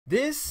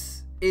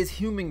This is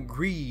human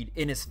greed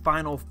in its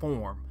final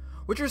form.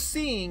 What you're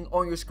seeing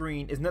on your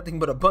screen is nothing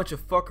but a bunch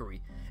of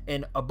fuckery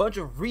and a bunch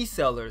of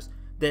resellers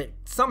that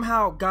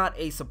somehow got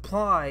a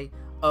supply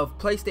of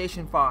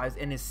PlayStation 5s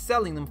and is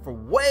selling them for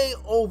way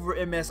over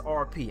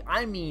MSRP.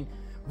 I mean,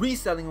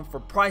 reselling them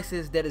for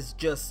prices that is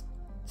just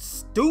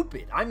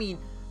stupid. I mean,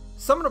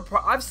 some of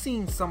the I've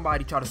seen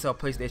somebody try to sell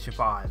PlayStation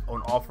 5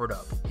 on Offered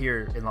Up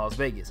here in Las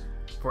Vegas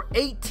for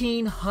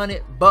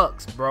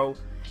 $1,800, bro.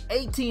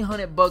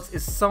 $1,800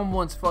 is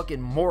someone's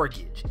fucking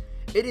mortgage.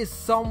 It is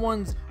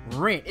someone's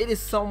rent. It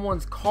is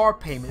someone's car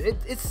payment.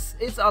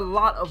 It's a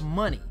lot of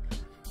money.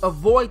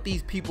 Avoid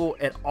these people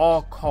at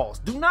all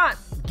costs. Do not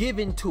give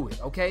into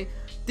it, okay?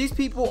 These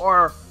people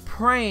are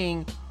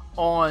preying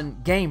on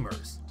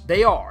gamers.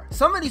 They are.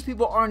 Some of these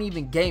people aren't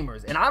even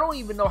gamers, and I don't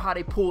even know how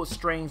they pulled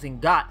strings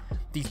and got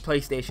these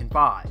PlayStation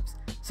 5s.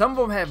 Some of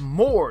them have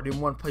more than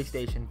one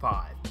PlayStation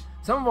 5.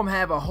 Some of them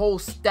have a whole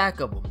stack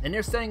of them, and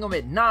they're selling them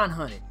at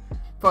 $900,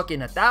 fucking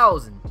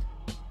 $1,000,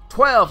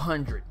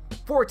 $1,200,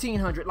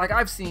 $1,400. Like,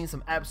 I've seen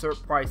some absurd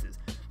prices.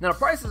 Now the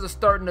prices are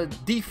starting to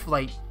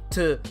deflate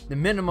to the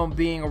minimum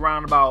being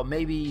around about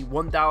maybe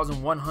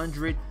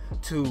 1,100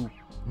 to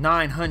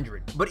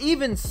 900. But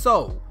even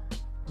so,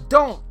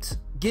 don't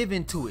give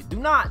into it. Do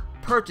not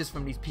purchase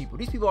from these people.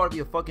 These people ought to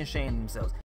be a fucking shame themselves.